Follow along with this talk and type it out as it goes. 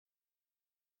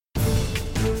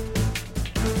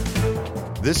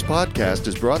This podcast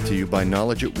is brought to you by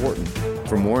Knowledge at Wharton.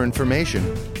 For more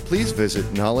information, please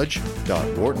visit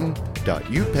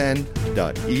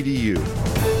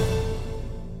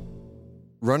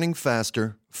knowledge.wharton.upenn.edu. Running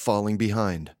Faster, Falling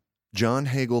Behind. John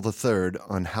Hagel III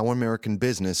on How American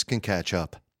Business Can Catch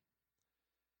Up.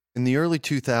 In the early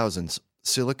 2000s,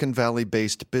 Silicon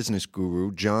Valley-based business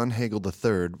guru John Hagel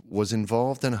III was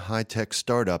involved in a high-tech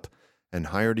startup and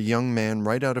hired a young man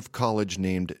right out of college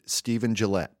named Stephen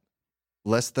Gillette.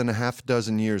 Less than a half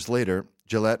dozen years later,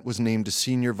 Gillette was named a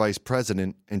senior vice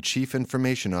president and chief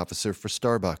information officer for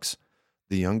Starbucks,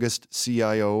 the youngest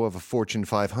CIO of a Fortune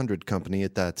 500 company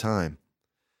at that time.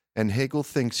 And Hagel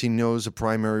thinks he knows a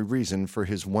primary reason for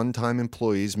his one-time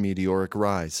employee's meteoric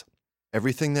rise.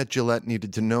 Everything that Gillette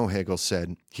needed to know, Hagel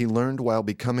said, he learned while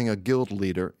becoming a guild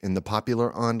leader in the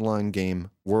popular online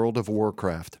game World of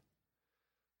Warcraft.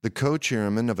 The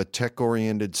co-chairman of a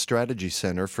tech-oriented strategy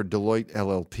center for Deloitte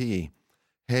LLP,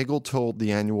 Hagel told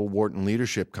the annual Wharton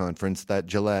Leadership Conference that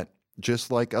Gillette,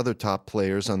 just like other top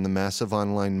players on the massive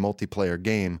online multiplayer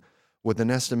game, with an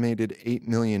estimated 8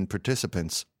 million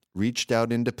participants, reached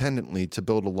out independently to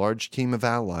build a large team of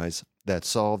allies that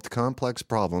solved complex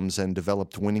problems and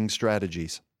developed winning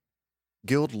strategies.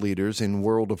 Guild leaders in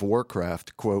World of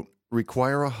Warcraft, quote,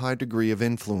 require a high degree of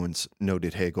influence,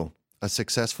 noted Hagel, a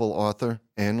successful author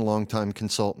and longtime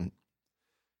consultant.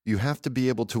 You have to be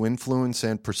able to influence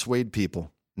and persuade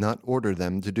people, not order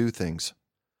them to do things.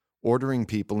 Ordering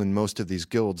people in most of these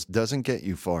guilds doesn't get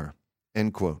you far,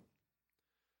 end quote.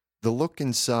 The look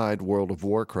inside World of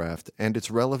Warcraft and its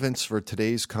relevance for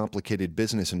today's complicated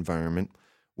business environment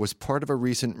was part of a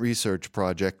recent research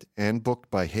project and book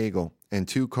by Hagel and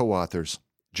two co-authors,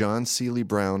 John Seely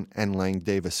Brown and Lang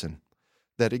Davison,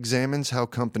 that examines how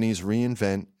companies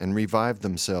reinvent and revive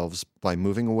themselves by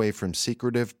moving away from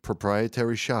secretive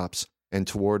proprietary shops and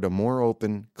toward a more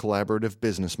open, collaborative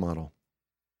business model.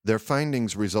 Their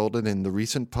findings resulted in the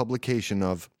recent publication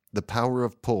of The Power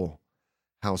of Pull: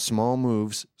 How Small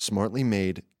Moves, Smartly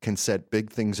Made, Can Set Big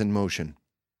Things in Motion.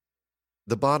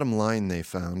 The bottom line, they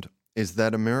found, is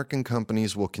that American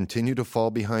companies will continue to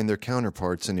fall behind their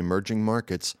counterparts in emerging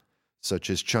markets, such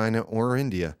as China or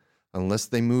India, unless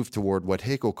they move toward what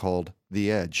Hagel called the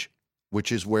edge,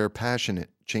 which is where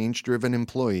passionate, change-driven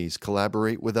employees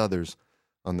collaborate with others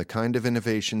on the kind of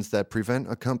innovations that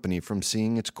prevent a company from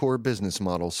seeing its core business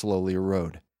model slowly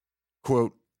erode.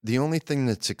 Quote, the only thing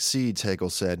that succeeds,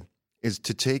 Hagel said, is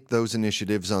to take those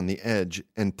initiatives on the edge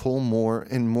and pull more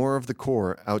and more of the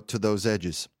core out to those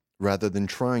edges, rather than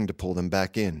trying to pull them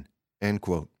back in, end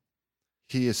quote.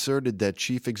 He asserted that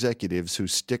chief executives who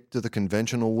stick to the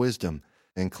conventional wisdom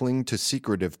and cling to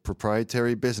secretive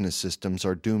proprietary business systems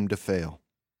are doomed to fail.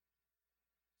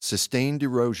 Sustained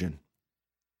erosion.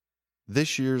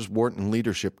 This year's Wharton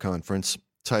Leadership Conference,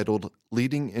 titled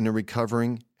Leading in a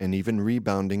Recovering and Even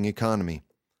Rebounding Economy,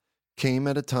 came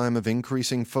at a time of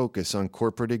increasing focus on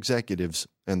corporate executives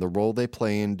and the role they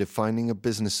play in defining a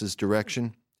business's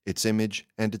direction, its image,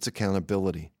 and its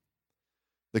accountability.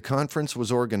 The conference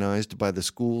was organized by the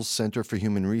school's Center for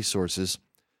Human Resources,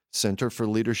 Center for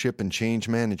Leadership and Change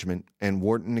Management, and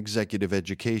Wharton Executive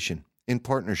Education, in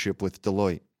partnership with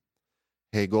Deloitte.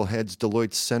 Hagel heads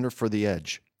Deloitte's Center for the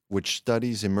Edge, which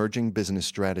studies emerging business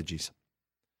strategies.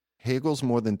 Hagel's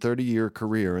more than 30-year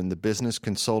career in the business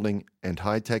consulting and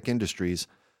high-tech industries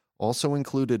also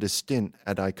included a stint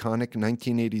at iconic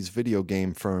 1980s video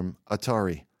game firm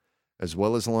Atari, as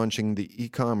well as launching the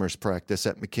e-commerce practice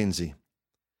at McKinsey.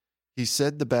 He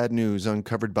said the bad news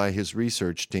uncovered by his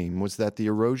research team was that the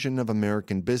erosion of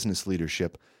American business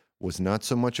leadership was not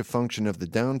so much a function of the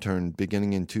downturn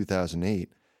beginning in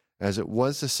 2008 as it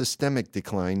was a systemic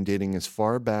decline dating as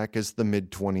far back as the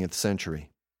mid-20th century.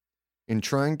 In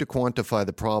trying to quantify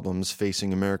the problems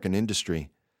facing American industry,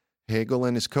 Hagel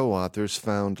and his co-authors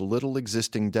found little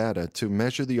existing data to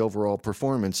measure the overall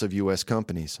performance of U.S.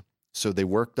 companies, so they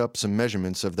worked up some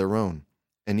measurements of their own,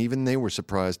 and even they were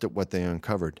surprised at what they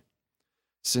uncovered.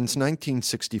 Since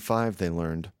 1965, they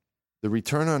learned, the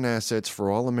return on assets for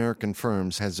all American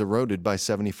firms has eroded by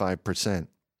 75%.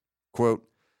 Quote,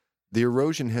 the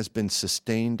erosion has been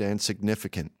sustained and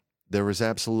significant. There is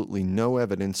absolutely no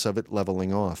evidence of it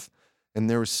leveling off, and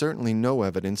there is certainly no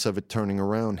evidence of it turning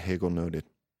around, Hagel noted.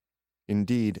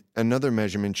 Indeed, another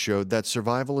measurement showed that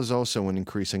survival is also an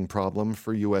increasing problem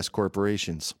for U.S.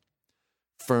 corporations.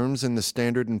 Firms in the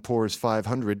Standard & Poor's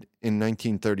 500 in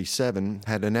 1937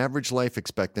 had an average life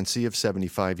expectancy of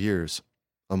 75 years.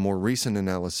 A more recent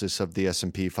analysis of the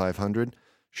S&P 500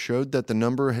 showed that the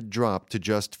number had dropped to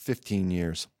just 15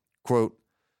 years. Quote,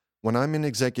 when I'm in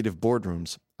executive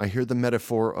boardrooms, I hear the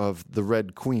metaphor of the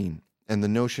Red Queen and the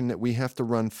notion that we have to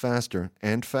run faster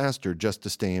and faster just to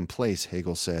stay in place,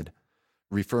 Hagel said,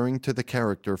 referring to the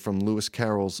character from Lewis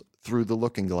Carroll's Through the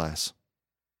Looking Glass.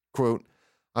 Quote,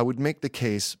 I would make the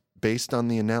case, based on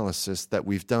the analysis that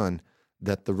we've done,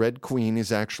 that the Red Queen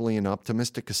is actually an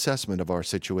optimistic assessment of our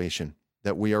situation,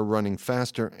 that we are running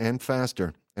faster and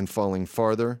faster and falling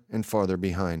farther and farther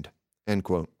behind. End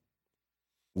quote.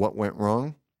 What went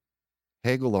wrong?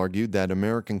 Hagel argued that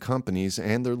American companies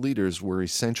and their leaders were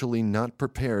essentially not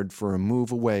prepared for a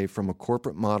move away from a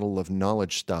corporate model of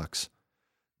knowledge stocks,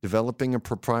 developing a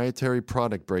proprietary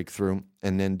product breakthrough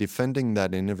and then defending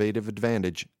that innovative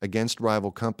advantage against rival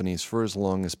companies for as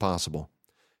long as possible,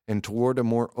 and toward a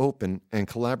more open and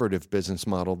collaborative business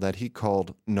model that he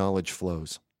called knowledge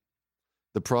flows.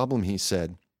 The problem, he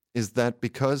said, is that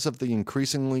because of the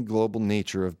increasingly global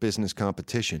nature of business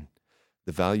competition,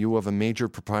 the value of a major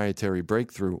proprietary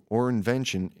breakthrough or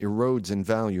invention erodes in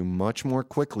value much more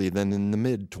quickly than in the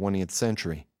mid-20th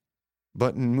century.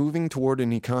 But in moving toward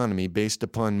an economy based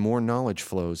upon more knowledge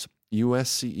flows, U.S.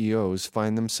 CEOs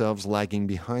find themselves lagging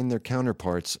behind their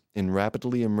counterparts in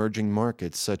rapidly emerging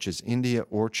markets such as India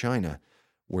or China,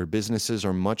 where businesses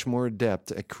are much more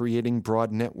adept at creating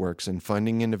broad networks and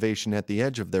finding innovation at the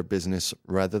edge of their business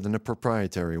rather than a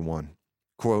proprietary one.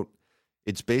 Quote,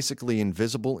 it's basically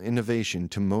invisible innovation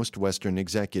to most Western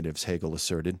executives, Hagel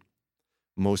asserted.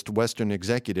 Most Western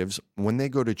executives, when they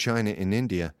go to China and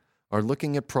India, are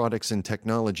looking at products and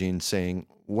technology and saying,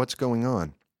 what's going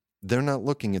on? They're not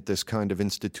looking at this kind of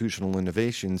institutional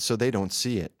innovation, so they don't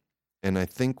see it. And I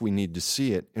think we need to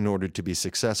see it in order to be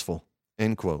successful.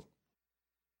 End quote.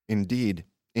 Indeed,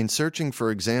 in searching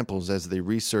for examples as they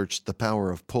researched the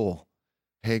power of pull,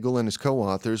 Hagel and his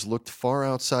co-authors looked far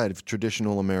outside of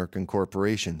traditional American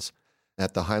corporations,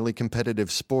 at the highly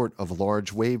competitive sport of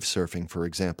large wave surfing, for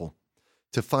example,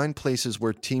 to find places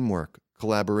where teamwork,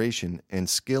 collaboration, and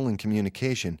skill in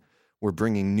communication were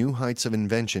bringing new heights of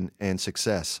invention and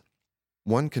success.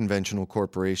 One conventional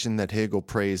corporation that Hagel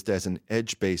praised as an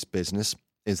edge-based business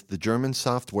is the German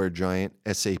software giant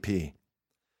SAP.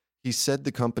 He said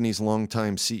the company's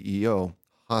longtime CEO,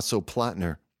 Hasso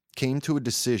Plattner, came to a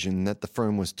decision that the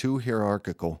firm was too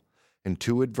hierarchical and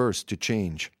too adverse to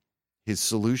change. His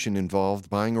solution involved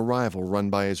buying a rival run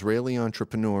by Israeli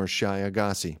entrepreneur Shai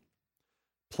Agassi.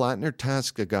 Plattner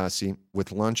tasked Agassi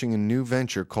with launching a new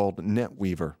venture called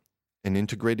NetWeaver, an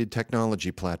integrated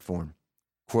technology platform.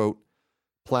 Quote,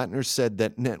 Plattner said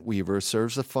that NetWeaver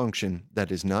serves a function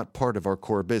that is not part of our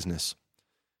core business,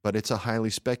 but it's a highly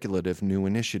speculative new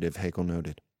initiative, Hagel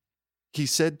noted. He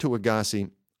said to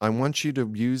Agassi, I want you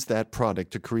to use that product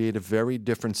to create a very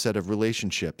different set of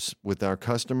relationships with our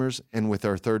customers and with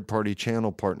our third-party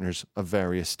channel partners of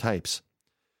various types.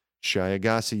 Shai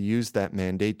Agassi used that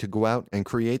mandate to go out and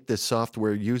create this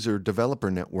software user developer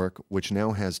network, which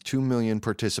now has 2 million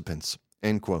participants.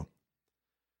 End quote.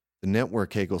 The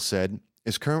network, Hagel said,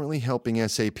 is currently helping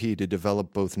SAP to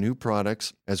develop both new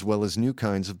products as well as new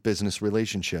kinds of business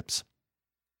relationships.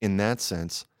 In that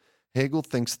sense, Hagel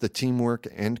thinks the teamwork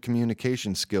and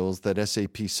communication skills that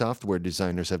SAP software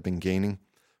designers have been gaining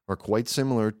are quite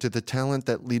similar to the talent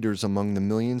that leaders among the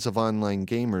millions of online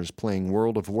gamers playing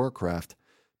World of Warcraft,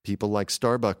 people like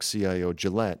Starbucks CIO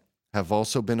Gillette, have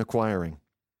also been acquiring.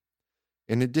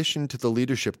 In addition to the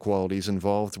leadership qualities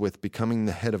involved with becoming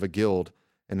the head of a guild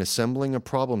and assembling a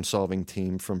problem-solving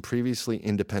team from previously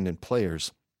independent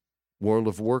players, World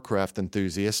of Warcraft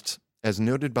enthusiasts, as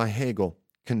noted by Hagel,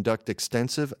 conduct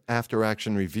extensive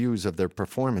after-action reviews of their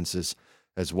performances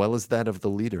as well as that of the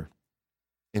leader.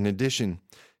 In addition,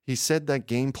 he said that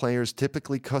game players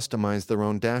typically customize their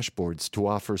own dashboards to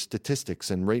offer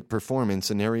statistics and rate performance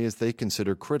in areas they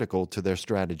consider critical to their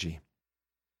strategy.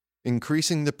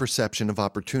 Increasing the perception of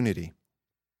opportunity.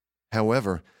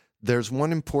 However, there's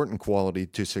one important quality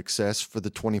to success for the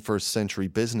 21st century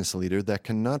business leader that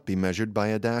cannot be measured by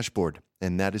a dashboard,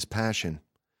 and that is passion.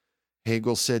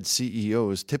 Hagel said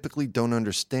CEOs typically don't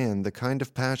understand the kind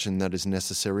of passion that is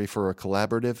necessary for a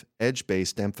collaborative,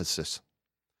 edge-based emphasis.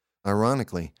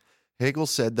 Ironically, Hagel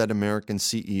said that American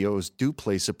CEOs do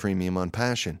place a premium on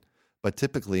passion, but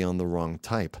typically on the wrong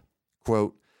type.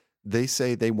 Quote, they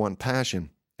say they want passion,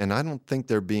 and I don't think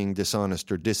they're being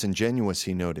dishonest or disingenuous,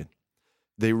 he noted.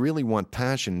 They really want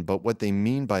passion, but what they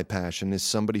mean by passion is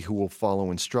somebody who will follow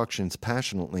instructions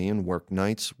passionately and work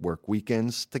nights, work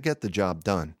weekends to get the job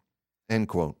done. End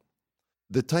quote.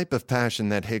 The type of passion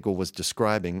that Hagel was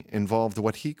describing involved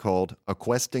what he called a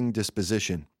questing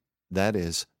disposition, that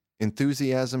is,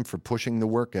 enthusiasm for pushing the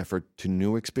work effort to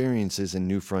new experiences and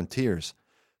new frontiers,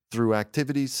 through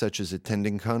activities such as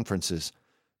attending conferences,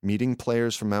 meeting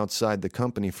players from outside the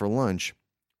company for lunch,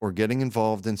 or getting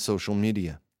involved in social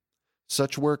media.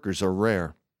 Such workers are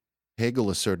rare. Hagel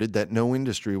asserted that no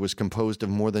industry was composed of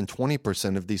more than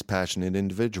 20% of these passionate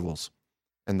individuals,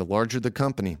 and the larger the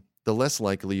company, the less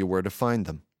likely you were to find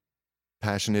them.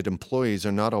 Passionate employees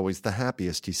are not always the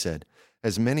happiest, he said,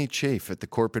 as many chafe at the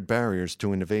corporate barriers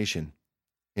to innovation.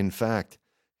 In fact,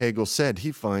 Hagel said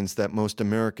he finds that most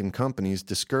American companies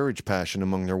discourage passion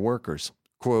among their workers.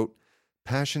 Quote,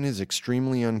 "Passion is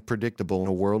extremely unpredictable in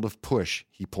a world of push,"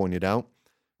 he pointed out,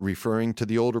 referring to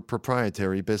the older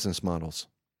proprietary business models.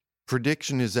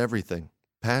 Prediction is everything.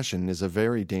 Passion is a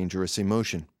very dangerous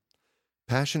emotion.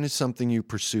 Passion is something you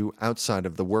pursue outside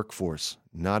of the workforce,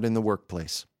 not in the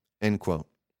workplace. End quote.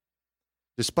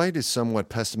 Despite his somewhat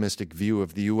pessimistic view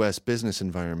of the U.S. business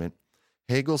environment,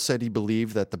 Hagel said he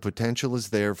believed that the potential is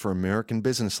there for American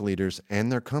business leaders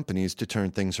and their companies to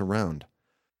turn things around,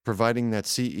 providing that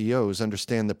CEOs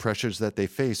understand the pressures that they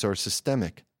face are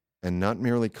systemic and not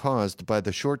merely caused by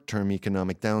the short-term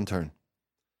economic downturn.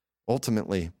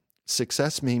 Ultimately,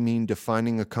 success may mean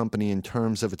defining a company in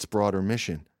terms of its broader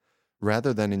mission,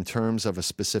 rather than in terms of a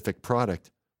specific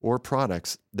product or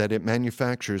products that it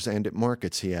manufactures and it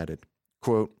markets, he added.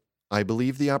 Quote, "I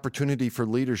believe the opportunity for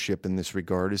leadership in this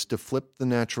regard is to flip the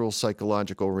natural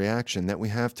psychological reaction that we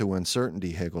have to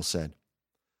uncertainty," Hagel said.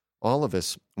 All of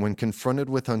us, when confronted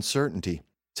with uncertainty,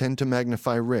 tend to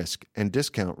magnify risk and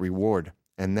discount reward,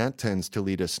 and that tends to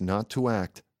lead us not to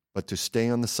act, but to stay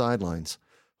on the sidelines,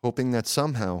 hoping that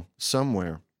somehow,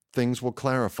 somewhere, things will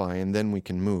clarify and then we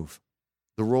can move.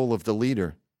 The role of the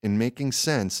leader, in making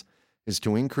sense, is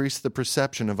to increase the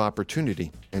perception of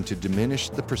opportunity and to diminish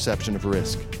the perception of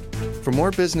risk. For more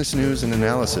business news and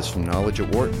analysis from Knowledge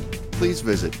at Wharton, please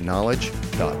visit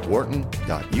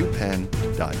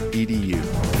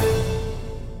knowledge.wharton.upenn.edu.